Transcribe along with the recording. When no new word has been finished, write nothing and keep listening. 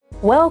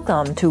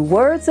Welcome to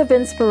Words of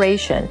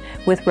Inspiration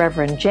with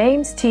Reverend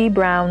James T.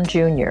 Brown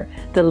Jr.,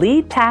 the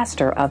lead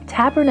pastor of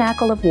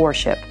Tabernacle of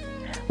Worship.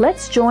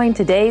 Let's join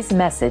today's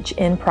message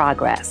in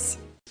progress.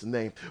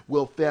 Name.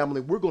 Well, family,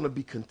 we're going to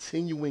be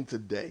continuing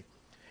today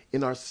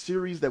in our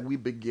series that we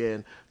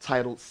began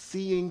titled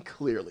Seeing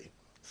Clearly.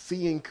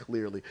 Seeing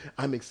Clearly.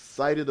 I'm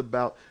excited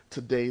about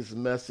today's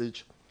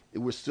message.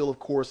 We're still, of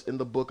course, in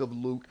the book of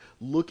Luke,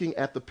 looking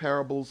at the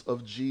parables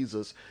of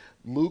Jesus.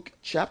 Luke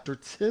chapter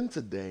 10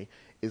 today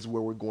is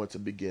where we're going to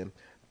begin.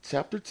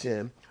 Chapter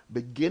 10,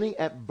 beginning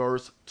at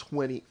verse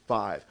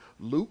 25.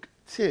 Luke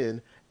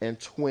 10 and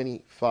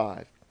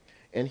 25.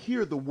 And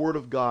here the word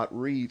of God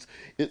reads,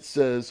 it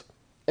says,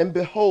 "And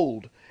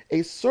behold,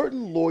 a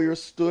certain lawyer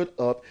stood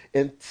up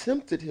and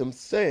tempted him,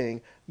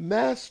 saying,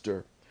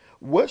 Master,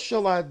 what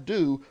shall I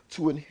do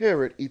to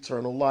inherit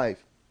eternal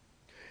life?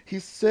 He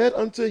said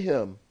unto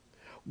him,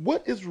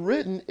 What is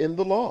written in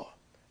the law?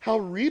 How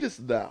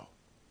readest thou?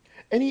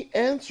 And he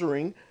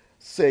answering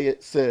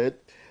said,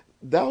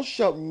 Thou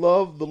shalt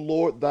love the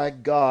Lord thy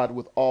God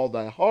with all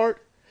thy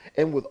heart,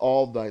 and with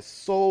all thy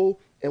soul,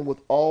 and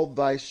with all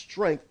thy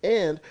strength,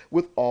 and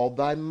with all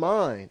thy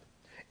mind,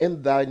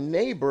 and thy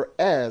neighbor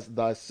as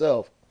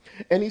thyself.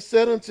 And he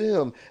said unto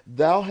him,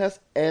 Thou hast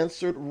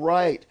answered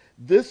right.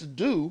 This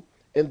do,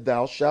 and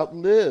thou shalt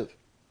live.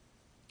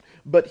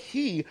 But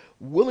he,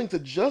 willing to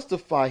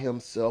justify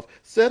himself,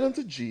 said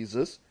unto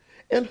Jesus,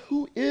 And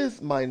who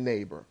is my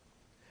neighbor?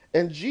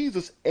 And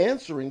Jesus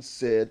answering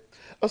said,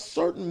 A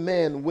certain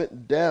man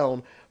went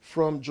down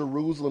from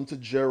Jerusalem to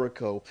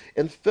Jericho,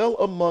 and fell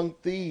among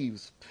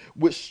thieves,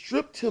 which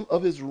stripped him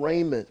of his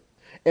raiment,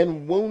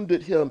 and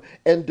wounded him,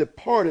 and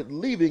departed,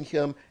 leaving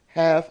him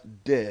half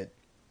dead.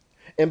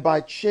 And by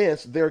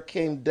chance there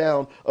came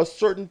down a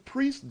certain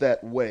priest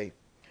that way,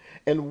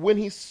 and when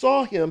he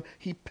saw him,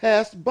 he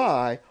passed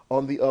by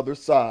on the other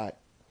side.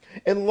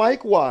 And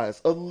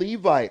likewise a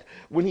Levite,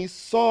 when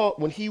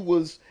he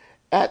was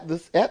at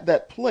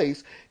that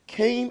place,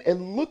 came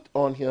and looked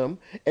on him,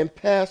 and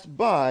passed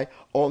by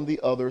on the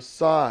other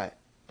side.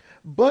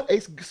 But a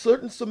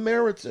certain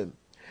Samaritan,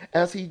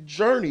 as he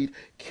journeyed,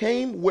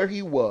 came where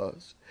he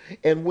was,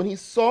 and when he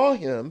saw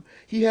him,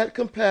 he had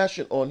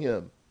compassion on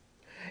him,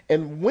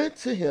 and went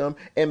to him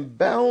and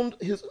bound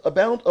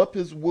up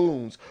his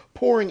wounds,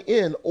 pouring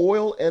in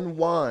oil and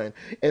wine,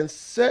 and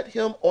set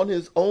him on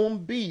his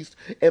own beast,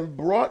 and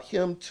brought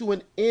him to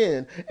an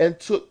inn, and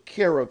took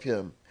care of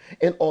him.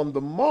 And on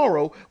the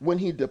morrow, when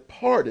he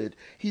departed,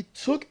 he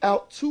took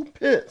out 2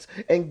 pence,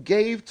 and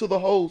gave to the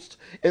host,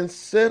 and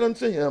said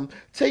unto him,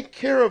 Take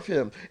care of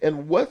him,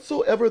 and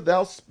whatsoever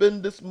thou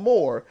spendest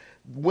more,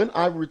 when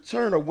I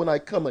return, or when I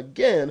come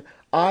again,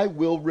 I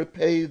will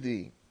repay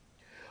thee.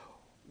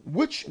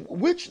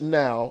 Which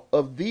now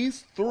of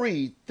these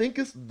three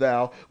thinkest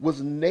thou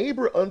was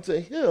neighbor unto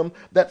him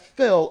that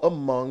fell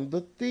among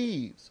the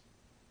thieves?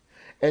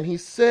 And he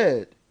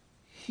said,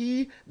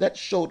 He that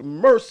showed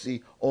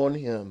mercy on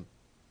him.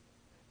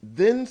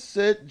 Then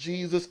said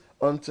Jesus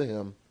unto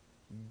him,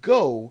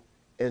 Go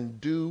and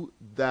do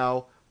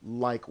thou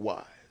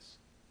likewise.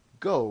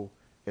 Go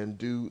and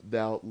do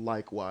thou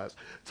likewise.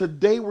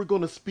 Today we're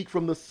going to speak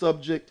from the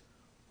subject,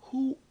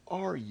 Who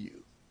are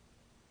you?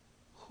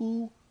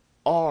 Who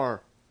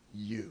are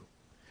you?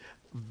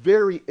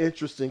 Very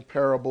interesting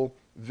parable,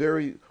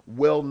 very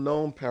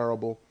well-known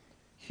parable.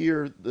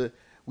 Here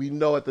we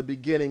know at the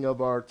beginning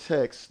of our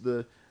text,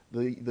 the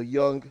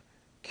young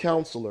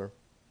counselor,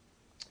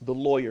 the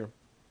lawyer,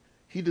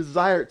 he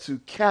desired to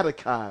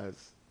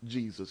catechize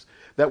Jesus.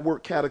 That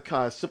word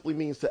catechize simply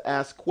means to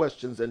ask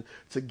questions and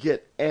to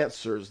get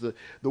answers. The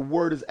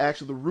word is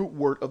actually the root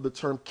word of the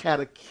term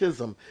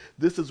catechism.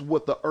 This is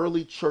what the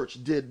early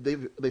church did.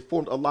 They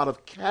formed a lot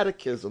of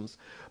catechisms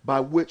by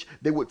which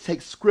they would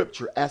take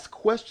scripture, ask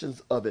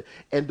questions of it,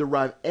 and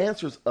derive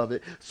answers of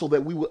it so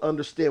that we would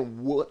understand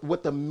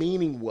what the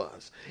meaning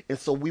was. And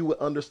so we would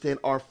understand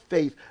our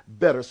faith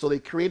better. So they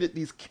created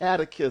these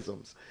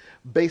catechisms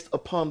based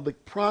upon the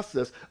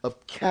process of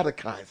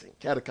catechizing.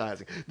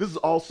 This is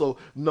also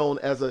known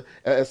as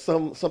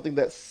something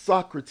that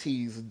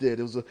Socrates did.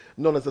 It was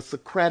known as a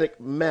Socratic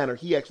manner.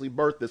 He actually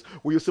birthed this,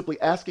 where you're simply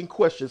asking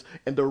questions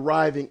and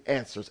deriving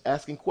answers,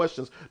 asking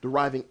questions,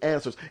 deriving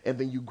answers, and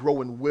then you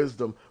grow in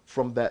wisdom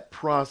from that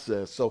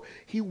process. So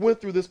he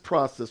went through this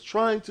process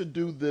trying to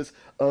do this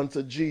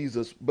unto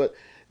Jesus, but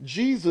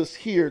Jesus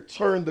here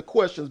turned the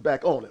questions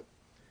back on him.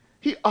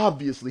 He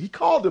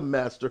called him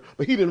master,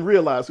 but he didn't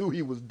realize who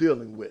he was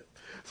dealing with.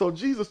 So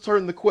Jesus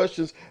turned the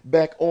questions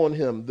back on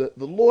him. The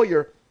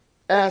lawyer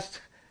asked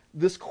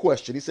this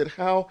question. He said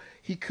how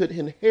he could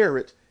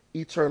inherit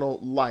eternal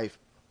life.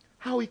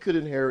 How he could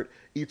inherit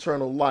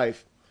eternal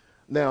life.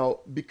 Now,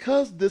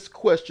 because this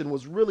question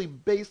was really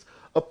based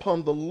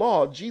upon the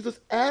law, Jesus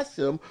asked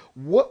him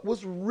what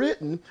was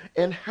written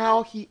and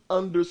how he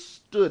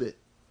understood it.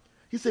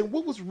 He said,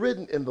 what was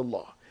written in the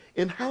law?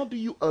 And how do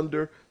you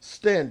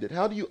understand it?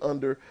 How do you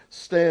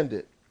understand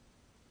it?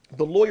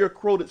 The lawyer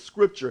quoted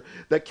scripture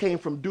that came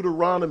from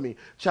Deuteronomy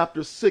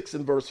chapter 6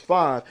 and verse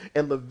 5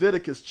 and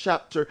Leviticus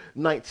chapter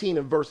 19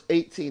 and verse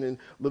 18, and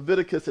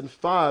Leviticus and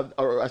 5,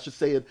 or I should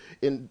say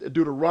in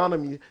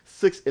Deuteronomy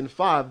 6 and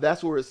 5,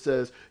 that's where it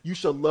says, you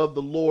shall love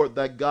the Lord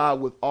thy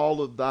God with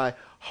all of thy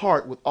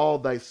heart, with all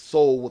thy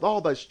soul, with all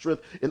thy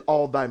strength, and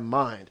all thy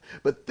mind.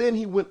 But then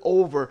he went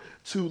over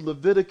to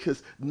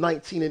Leviticus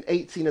 19 and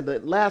 18, and the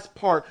last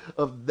part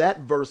of that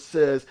verse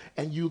says,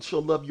 and you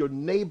shall love your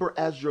neighbor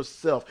as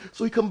yourself.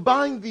 So he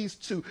combined these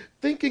two,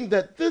 thinking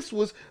that this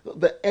was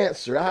the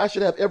answer. I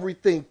should have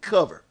everything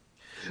covered.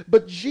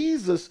 But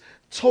Jesus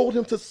told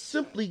him to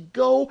simply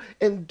go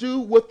and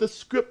do what the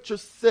scripture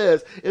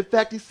says. In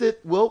fact, he said,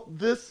 well,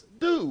 this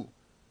do.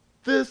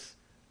 This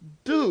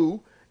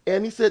do.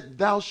 And he said,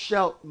 thou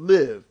shalt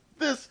live.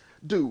 This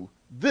do.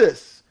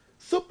 This.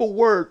 Simple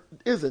word,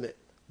 isn't it?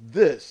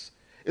 This.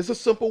 It's a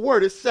simple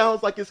word. It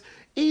sounds like it's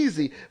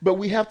easy, but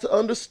we have to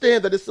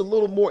understand that it's a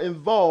little more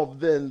involved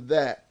than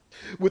that.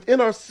 Within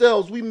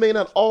ourselves, we may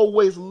not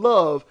always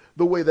love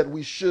the way that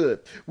we should.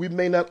 We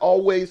may not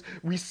always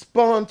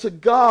respond to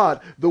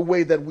God the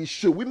way that we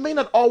should. We may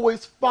not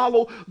always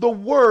follow the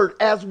word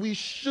as we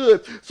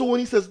should. So when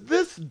he says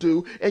this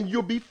do, and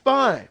you'll be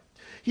fine.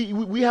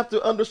 We have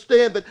to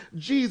understand that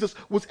Jesus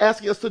was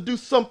asking us to do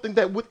something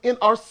that within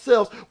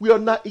ourselves we are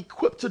not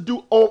equipped to do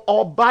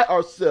all by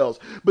ourselves.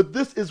 But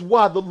this is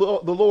why the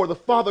Lord, the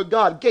Father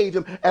God, gave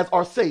him as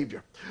our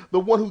Savior.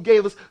 The one who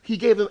gave us, he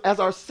gave him as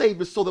our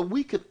Savior so that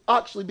we could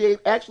actually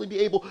be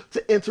able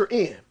to enter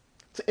in.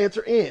 To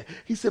enter in.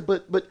 He said,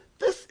 but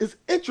this is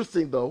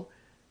interesting though.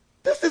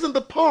 This isn't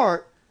the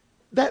part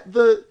that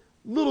the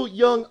little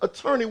young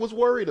attorney was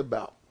worried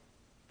about.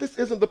 This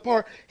isn't the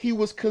part he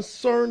was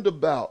concerned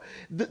about.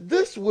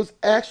 This was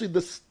actually the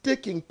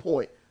sticking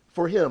point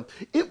for him.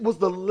 It was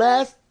the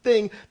last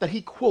thing that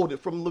he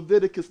quoted from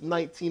Leviticus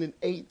 19 and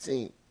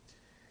 18.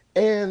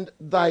 And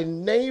thy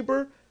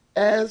neighbor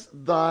as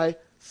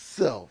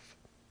thyself.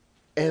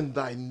 And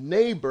thy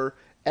neighbor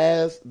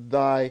as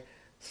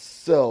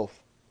thyself.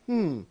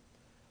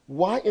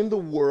 Why in the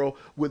world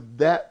would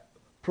that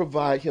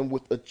provide him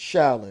with a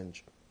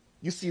challenge?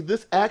 You see,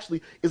 this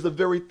actually is the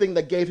very thing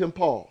that gave him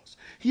pause.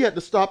 He had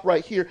to stop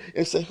right here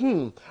and say,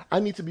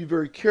 I need to be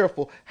very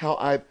careful how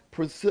I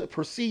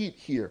proceed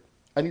here.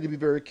 I need to be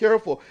very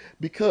careful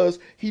because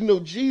he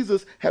knew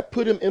Jesus had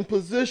put him in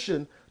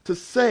position to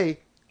say,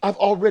 I've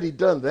already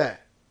done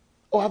that.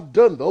 Oh, I've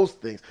done those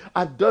things.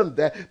 I've done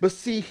that. But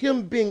see,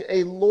 him being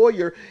a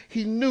lawyer,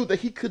 he knew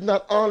that he could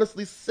not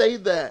honestly say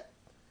that.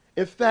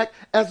 In fact,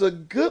 as a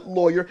good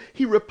lawyer,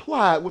 he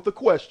replied with a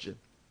question.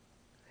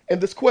 And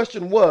this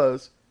question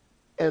was,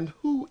 and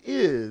who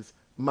is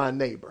my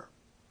neighbor?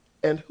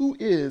 And who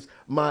is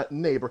my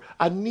neighbor?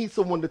 I need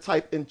someone to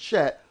type in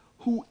chat,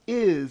 who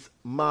is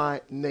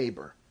my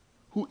neighbor?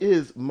 Who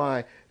is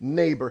my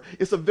neighbor?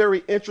 It's a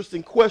very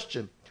interesting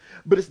question,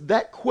 but it's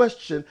that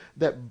question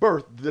that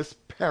birthed this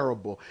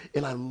parable.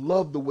 And I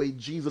love the way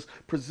Jesus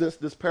presents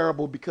this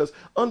parable because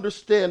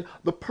understand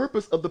the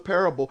purpose of the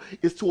parable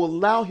is to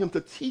allow him to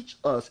teach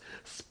us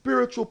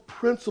spiritual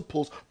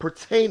principles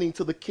pertaining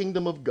to the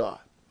kingdom of God.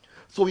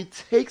 So he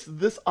takes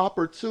this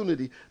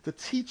opportunity to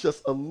teach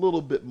us a little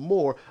bit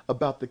more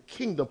about the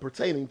kingdom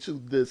pertaining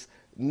to this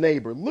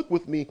neighbor. Look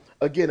with me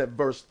again at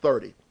verse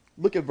 30.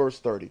 Look at verse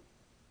 30.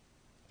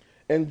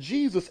 And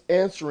Jesus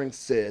answering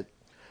said,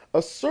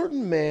 a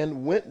certain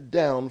man went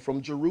down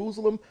from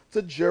Jerusalem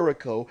to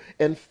Jericho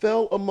and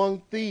fell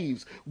among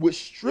thieves, which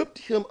stripped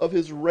him of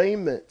his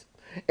raiment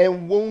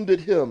and wounded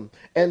him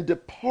and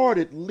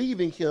departed,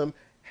 leaving him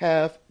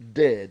half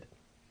dead.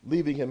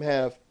 Leaving him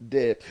half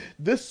dead.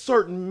 This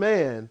certain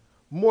man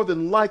more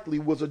than likely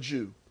was a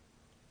Jew.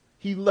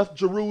 He left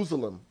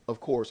Jerusalem, of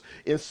course.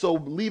 And so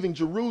leaving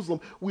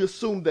Jerusalem, we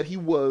assume that he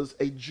was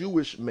a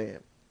Jewish man.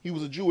 He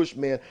was a Jewish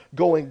man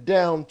going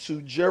down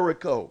to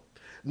Jericho.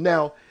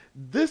 Now,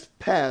 this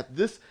path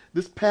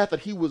that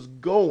he was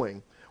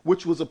going,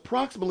 which was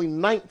approximately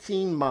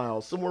 19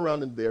 miles, somewhere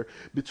around in there,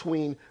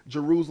 between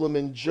Jerusalem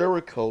and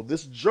Jericho,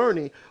 this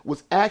journey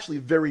was actually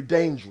very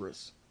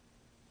dangerous.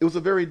 It was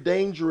a very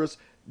dangerous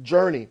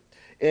journey.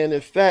 And in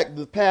fact,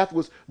 the path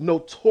was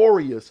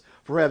notorious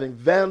for having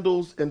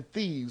vandals and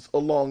thieves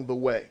along the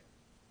way.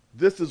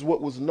 This is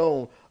what was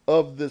known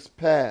of this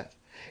path.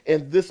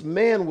 And this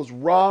man was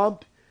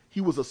robbed,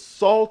 he was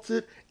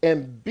assaulted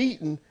and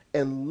beaten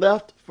and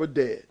left for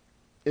dead.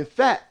 In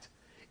fact,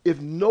 if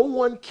no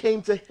one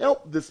came to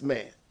help this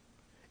man,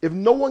 if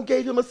no one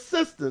gave him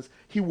assistance,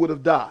 he would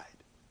have died.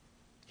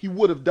 He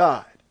would have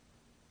died.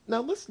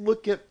 Now let's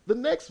look at the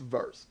next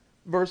verse,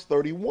 verse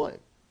 31.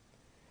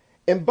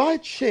 And by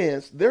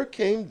chance there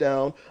came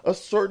down a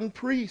certain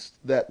priest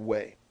that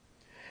way.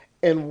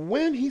 And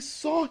when he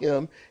saw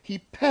him, he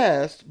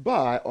passed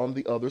by on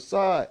the other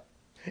side.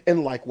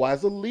 And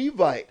likewise a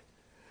Levite,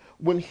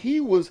 when he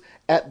was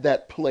at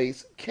that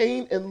place,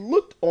 came and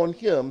looked on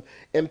him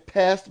and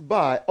passed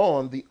by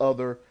on the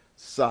other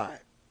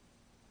side.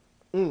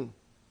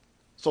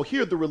 So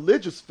here the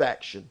religious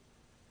faction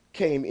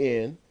came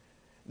in.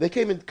 They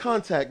came in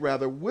contact,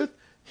 rather, with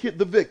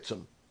the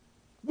victim.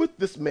 with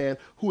this man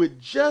who had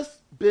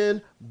just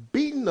been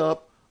beaten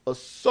up,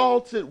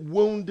 assaulted,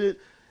 wounded,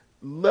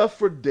 left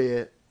for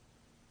dead,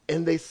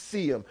 and they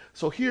see him.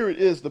 So here it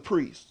is, the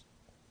priest.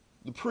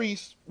 The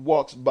priest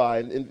walks by,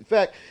 and in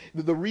fact,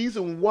 the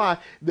reason why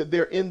that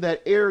they're in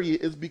that area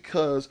is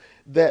because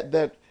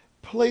that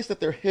place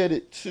that they're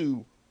headed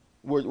to,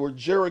 where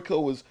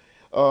Jericho is,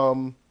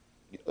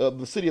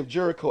 the city of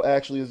Jericho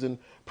actually is in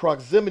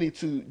proximity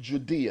to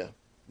Judea,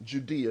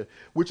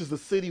 which is the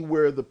city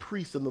where the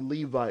priests and the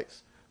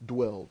Levites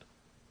dwelt.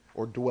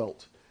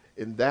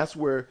 And that's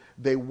where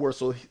they were.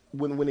 So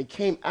when it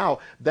came out,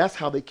 that's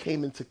how they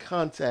came into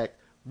contact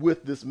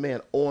with this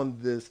man on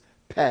this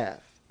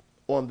path.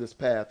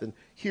 And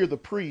here the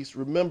priest,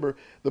 remember,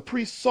 the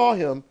priest saw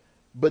him,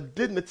 but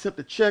didn't attempt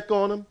to check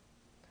on him,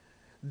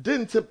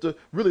 didn't attempt to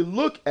really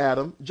look at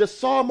him, just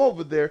saw him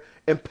over there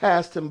and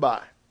passed him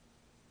by.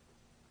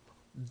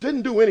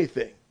 Didn't do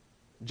anything,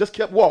 just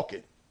kept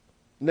walking.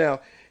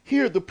 Now,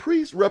 here the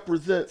priest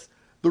represents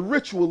the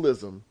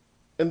ritualism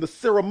and the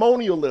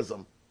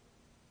ceremonialism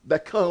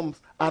that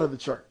comes out of the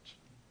church.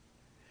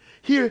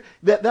 Here,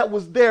 that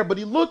was there, but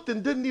he looked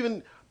and didn't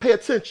even pay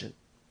attention.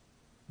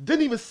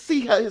 Didn't even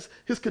see how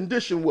his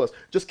condition was.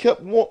 Just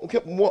kept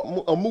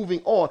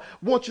moving on.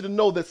 Want you to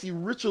know that, see,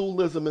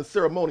 ritualism and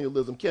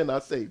ceremonialism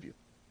cannot save you.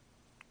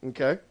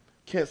 Okay?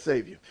 Can't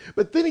save you.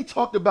 But then he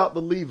talked about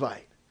the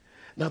Levite.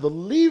 Now, the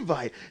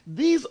Levite,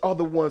 these are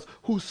the ones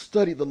who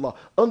studied the law,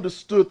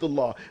 understood the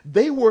law.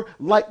 They were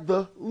like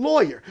the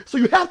lawyer. So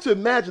you have to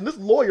imagine this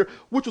lawyer,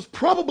 which was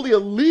probably a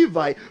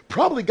Levite,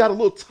 probably got a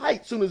little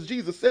tight as soon as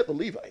Jesus said the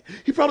Levite.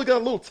 He probably got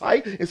a little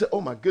tight and said,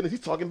 oh my goodness, he's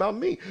talking about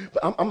me.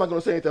 But I'm not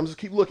going to say anything. I'm just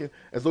keep looking.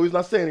 As though he's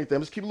not saying anything.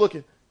 I'm just keep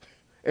looking.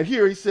 And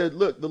here he said,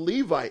 look, the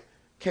Levite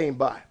came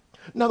by.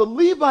 Now, the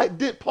Levite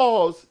did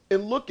pause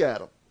and look at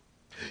him.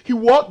 He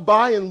walked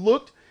by and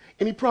looked,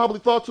 and he probably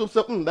thought to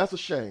himself, that's a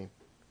shame.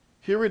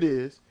 Here it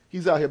is.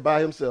 He's out here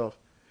by himself.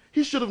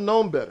 He should have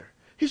known better.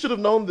 He should have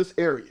known this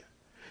area.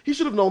 He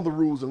should have known the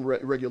rules and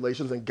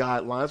regulations and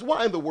guidelines.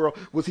 Why in the world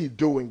was he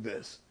doing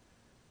this?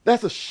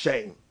 That's a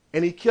shame.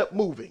 And he kept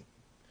moving.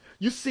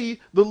 You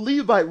see, the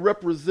Levite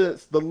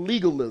represents the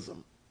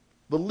legalism,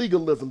 the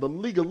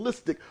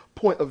legalistic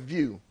point of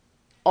view.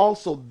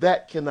 Also,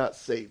 that cannot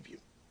save you.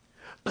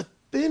 But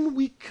then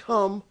we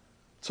come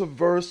to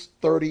verse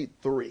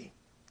 33.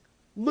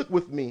 Look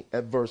with me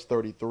at verse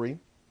 33.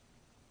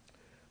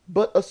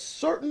 But a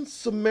certain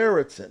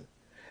Samaritan,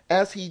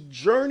 as he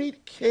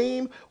journeyed,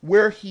 came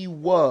where he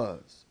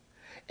was.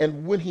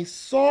 And when he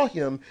saw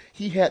him,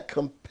 he had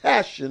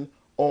compassion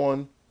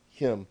on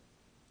him.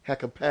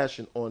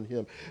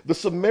 The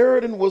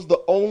Samaritan was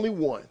the only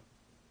one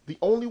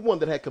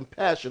that had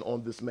compassion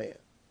on this man.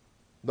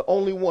 The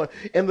only one.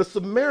 And the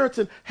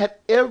Samaritan had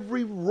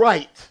every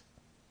right,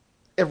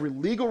 every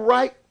legal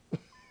right,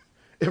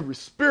 every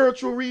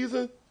spiritual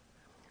reason,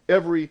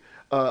 every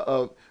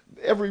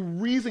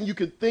reason you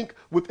could think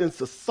within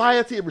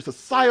society, every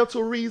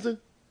societal reason,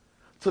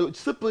 to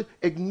simply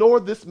ignore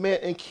this man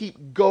and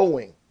keep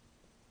going.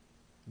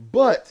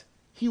 But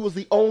he was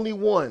the only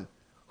one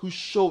who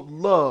showed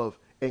love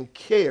and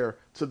care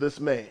to this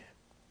man.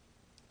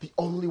 The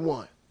only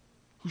one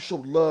who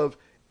showed love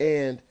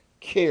and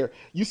care.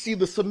 You see,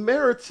 the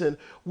Samaritan,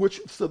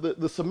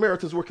 the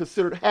Samaritans were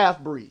considered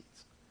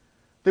half-breeds.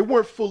 They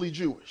weren't fully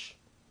Jewish,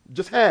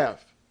 just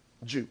half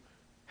Jew.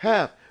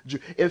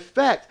 In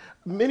fact,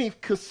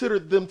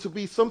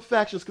 some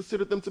factions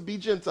considered them to be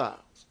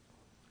Gentiles.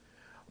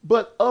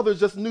 But others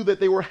just knew that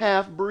they were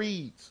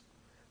half-breeds.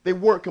 They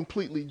weren't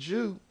completely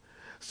Jew.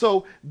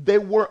 So they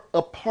weren't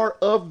a part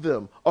of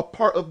them, a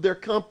part of their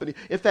company.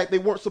 In fact, they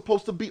weren't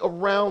supposed to be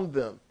around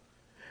them.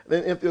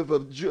 And if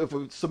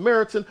a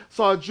Samaritan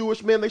saw a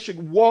Jewish man, they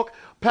should walk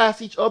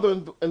past each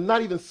other and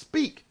not even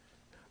speak.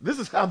 This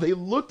is how they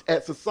looked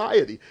at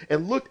society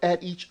and looked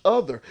at each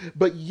other.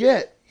 But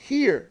yet,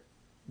 here,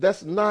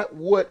 that's not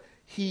what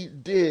he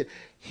did.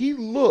 He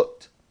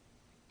looked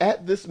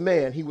at this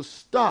man. He was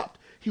stopped.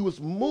 He was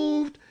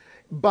moved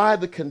by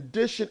the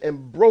condition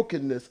and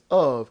brokenness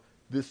of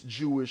this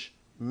Jewish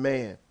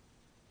man.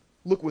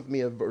 Look with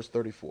me at verse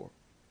 34.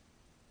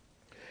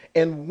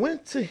 And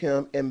went to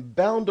him and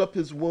bound up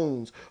his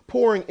wounds,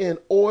 pouring in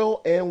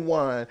oil and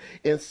wine,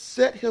 and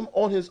set him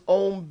on his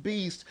own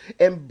beast,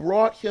 and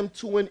brought him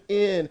to an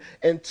inn,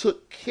 and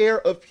took care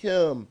of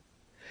him.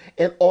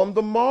 And on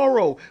the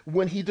morrow,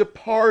 when he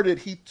departed,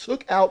 he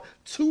took out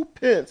 2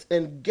 pence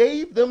and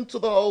gave them to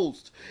the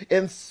host,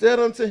 and said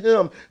unto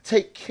him,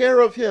 take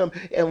care of him,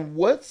 and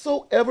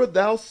whatsoever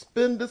thou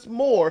spendest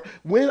more,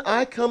 when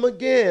I come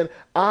again,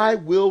 I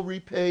will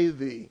repay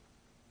thee.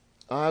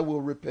 I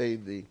will repay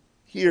thee.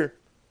 Here,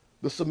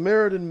 the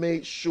Samaritan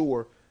made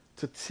sure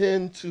to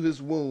tend to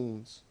his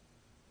wounds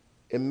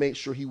and make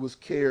sure he was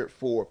cared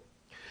for.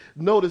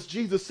 Notice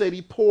Jesus said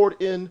he poured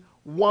in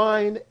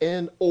wine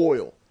and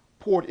oil.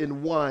 Poured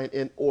in wine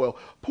and oil.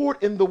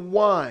 Poured in the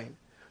wine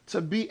to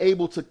be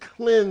able to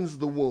cleanse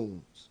the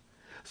wounds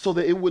so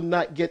that it would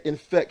not get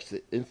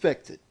infected.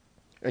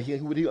 and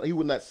he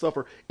would not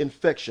suffer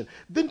infection.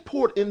 Then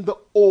poured in the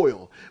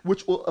oil,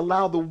 which will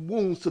allow the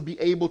wounds to be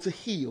able to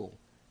heal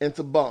and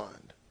to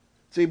bond,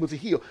 to be able to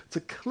heal, to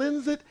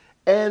cleanse it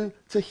and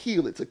to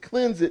heal it, to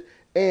cleanse it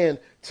and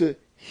to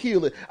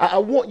heal it. I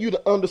want you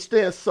to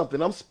understand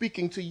something. I'm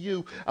speaking to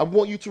you. I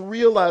want you to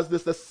realize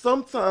this, that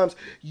sometimes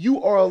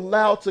you are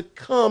allowed to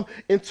come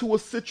into a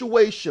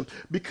situation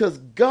because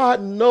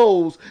God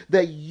knows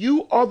that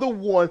you are the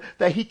one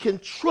that he can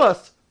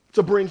trust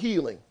to bring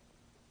healing.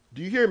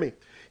 Do you hear me?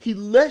 He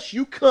lets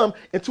you come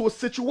into a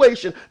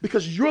situation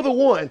because you're the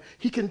one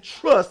he can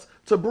trust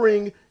to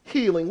bring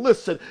healing.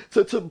 Listen,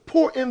 to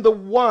pour in the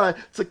wine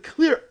to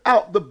clear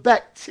out the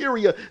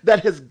bacteria that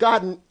has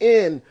gotten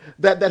in,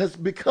 that has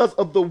because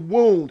of the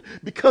wound,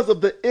 because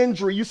of the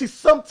injury. You see,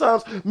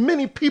 sometimes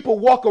many people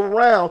walk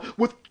around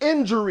with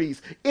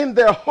injuries in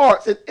their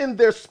hearts and in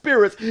their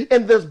spirits,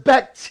 and there's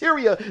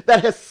bacteria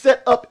that has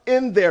set up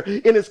in there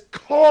and is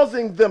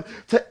causing them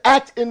to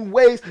act in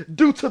ways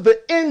due to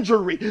the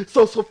injury.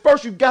 So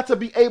first you've got to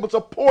be able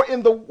to pour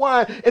in the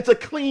wine and to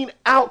clean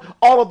out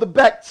all of the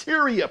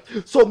bacteria.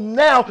 So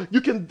now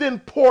you can then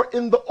pour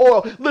in the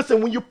oil.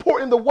 Listen, when you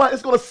pour in the wine,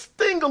 it's going to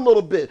sting a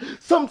little bit.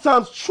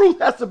 Sometimes truth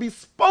has to be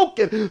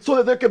spoken so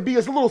that there can be a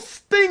little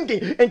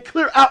stinging and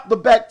clear out the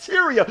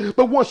bacteria.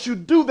 But once you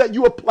do that,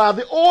 you apply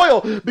the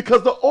oil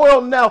because the oil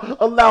now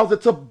allows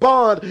it to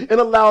bond and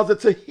allows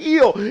it to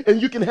heal.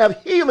 And you can have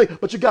healing,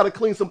 but you got to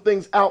clean some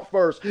things out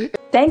first.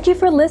 Thank you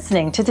for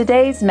listening to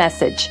today's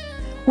message.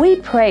 We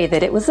pray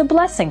that it was a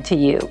blessing to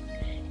you.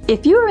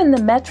 If you're in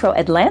the metro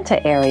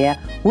Atlanta area,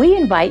 we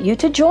invite you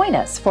to join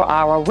us for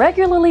our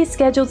regularly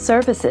scheduled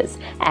services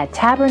at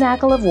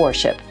Tabernacle of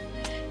Worship.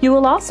 You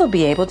will also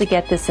be able to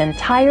get this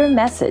entire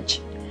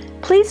message.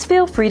 Please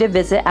feel free to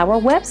visit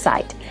our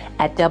website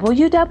at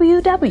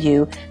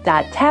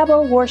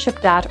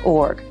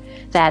www.taboworship.org.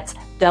 That's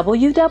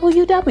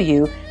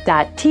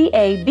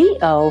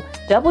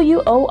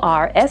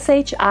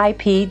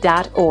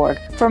www.taboworship.org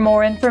for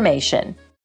more information.